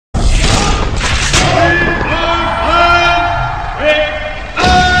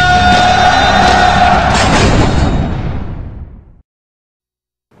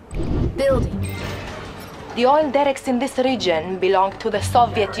The oil derricks in this region belong to the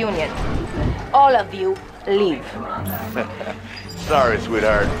Soviet Union. All of you, leave. Sorry,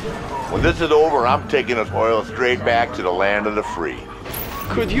 sweetheart. When this is over, I'm taking this oil straight back to the land of the free.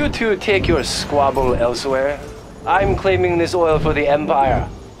 Could you two take your squabble elsewhere? I'm claiming this oil for the Empire.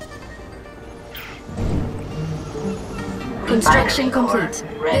 Construction complete.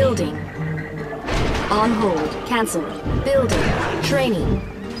 Building. On hold. Cancelled. Building. Training.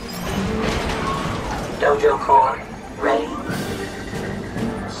 Dojo core ready.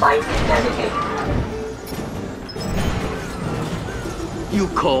 Site designated. You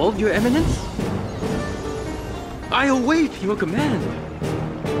called, Your Eminence? I await your command.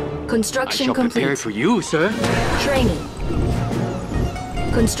 Construction I shall complete. prepare for you, sir. Training.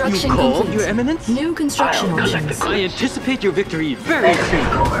 Construction You called, complete. Your Eminence? New construction options. I anticipate your victory very soon.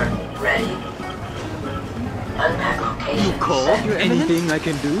 Core ready. Unpack location. You called, Your Eminence? Anything I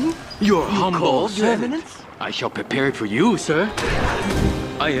can do? Your humble called, Your servant. Eminence? I shall prepare it for you, sir.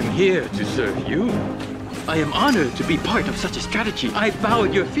 I am here to serve you. I am honored to be part of such a strategy. I bow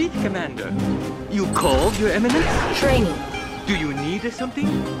at your feet, Commander. You called, Your Eminence? Training. Do you need something?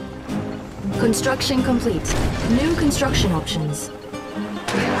 Construction complete. New construction options.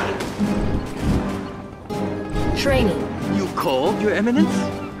 Training. You called, Your Eminence?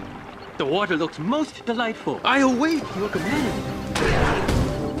 The water looks most delightful. I await your command.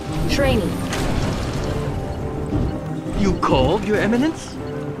 Training. You called, Your Eminence?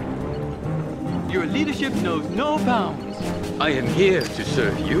 Your leadership knows no bounds. I am here to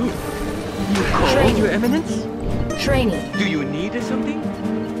serve you. You called, Training. Your Eminence? Training. Do you need something?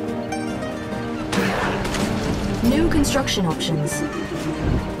 New construction options.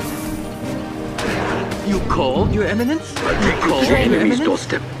 You called, Your Eminence? You called, Your Training. Eminence?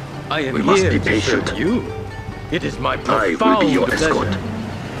 I am here to serve you. It is my profound pleasure.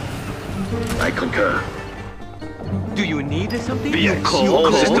 I concur. Do you need something? VX, You called,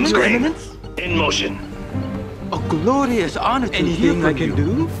 all systems Your green. Eminence? In motion. A glorious honor to hear from you.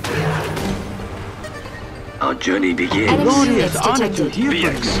 Do? Our journey begins. Enemy Glorious units honor to detected. hear from you.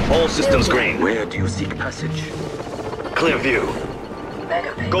 VX, all systems Building. green. Where do you seek passage? Clear view.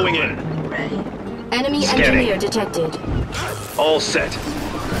 Mega bay Going core in. ready. Enemy Scanning. engineer detected. All set.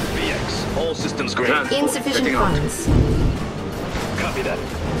 VX, all systems green. Insufficient Heading out. funds. Copy that.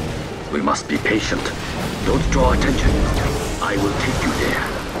 We must be patient. Don't draw attention. I will take you there.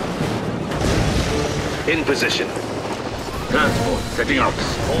 In position. Transport setting out.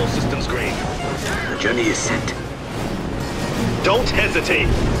 All systems green. The journey is set. Don't hesitate.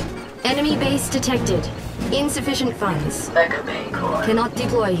 Enemy base detected. Insufficient funds. Mega bay core Cannot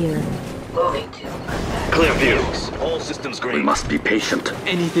deploy here. moving to unpack. Clear views. All systems green. We must be patient.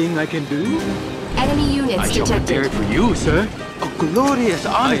 Anything I can do? Enemy units I shall prepare detected. it for you, sir. A glorious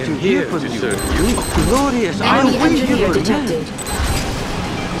honor to hear from you. A glorious honor. Enemy engineer detected.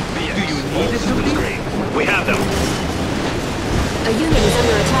 VX, Do you need all systems something? green. We have them. A unit is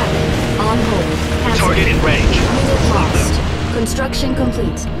under attack. On hold. Cancel. Target in range. Unit lost. Construction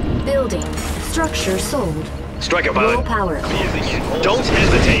complete. Building. Structure sold. Striker Low pilot. power. Don't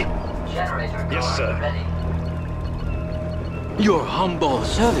hesitate. Generator core Yes, sir. ready. Your humble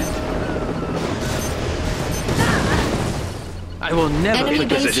servant. I will never Enemy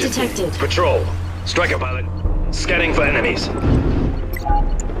forget base this. detected. Patrol. Striker pilot. Scanning for enemies.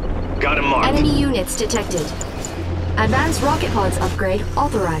 Got him marked. Enemy units detected. Advanced rocket pods upgrade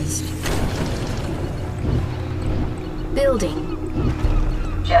authorized. Building.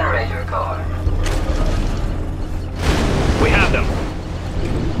 Generator core. We have them.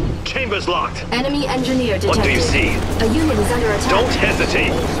 Chambers locked. Enemy engineer detected. What do you see? A unit is under attack. Don't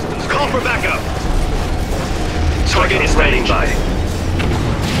hesitate. Call for backup. Target is standing by.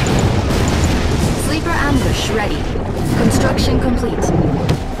 Sleeper ambush ready. Construction complete.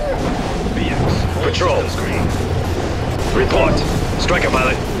 VX. Patrol. Report. Striker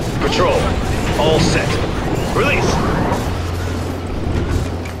pilot. Patrol. All set. Release.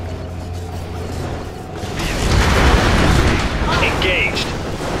 Engaged.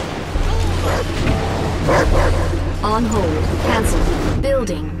 On hold. Cancel.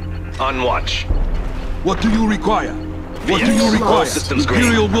 Building. On watch. What do you require? What do VX. you require? All systems green.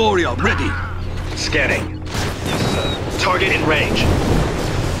 Imperial warrior, ready. Scanning. Yes, sir. Target in range.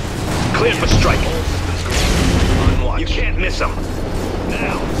 Cleared for strike. On watch. You can't miss them.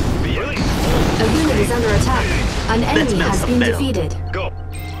 Now. Release. A unit is under attack. An enemy has been defeated. Go.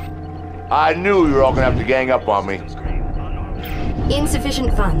 I knew you were all gonna have to gang up on me.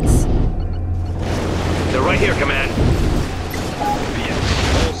 Insufficient funds. They're right here, Command.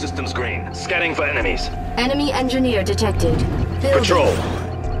 VX. All systems green. Scanning for enemies. Enemy engineer detected. Building. Patrol.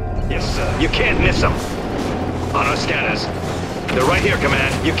 Yes, sir. You can't miss them. On our scanners. They're right here,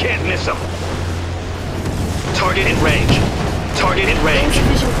 Command. You can't miss them. Target in range. Target in range.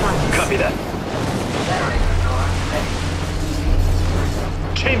 Insufficient funds. Copy that. Generator core ready.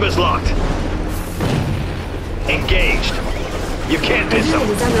 Chambers locked. Engaged. You can't miss them.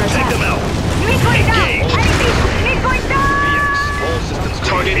 unit is under Take attack. them out. Engaged. All systems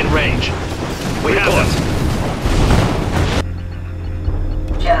target in range. We have them.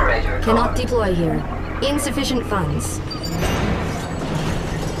 Generator core. Cannot deploy here. Insufficient funds.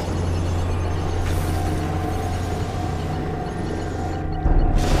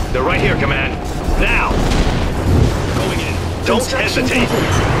 They're right here, Command. Now! Going in. Don't Construction hesitate.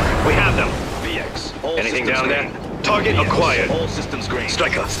 complete. We have them. VX. Anything down there? Target acquired. All systems green.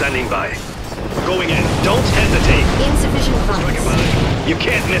 Striker, standing by. Going in. Don't hesitate. Insufficient funds. You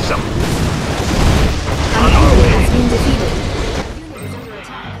can't miss them. An On our enemy way. has been defeated. Unit is under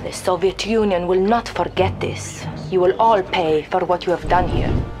attack. The Soviet Union will not forget this. You will all pay for what you have done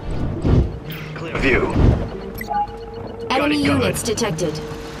here. Clear view. Enemy Got it. units detected.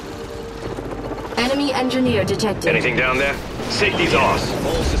 Enemy engineer detected. Anything down there? Safety's off.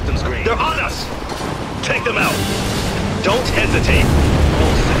 All systems green. They're on us. Take them out. Don't hesitate.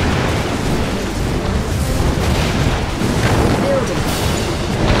 All set. Building.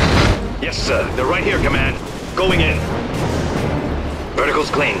 Yes, sir. They're right here, Command. Going in.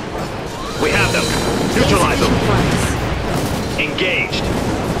 Vertical's clean. We have them. Neutralize them. Insufficient funds. Engaged.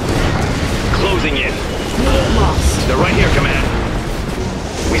 Closing in. Unit lost. They're right here, Command.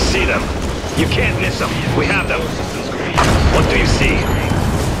 We see them. You can't miss them. We have them. What do you see?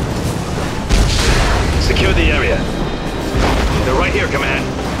 Secure the area. They're right here, Command.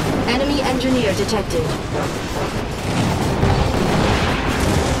 Enemy engineer detected.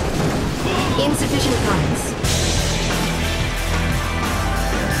 Insufficient funds.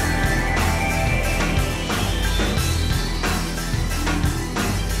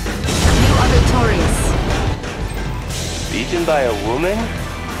 You are victorious. Beaten by a woman,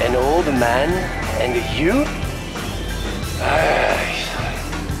 an old man, and you?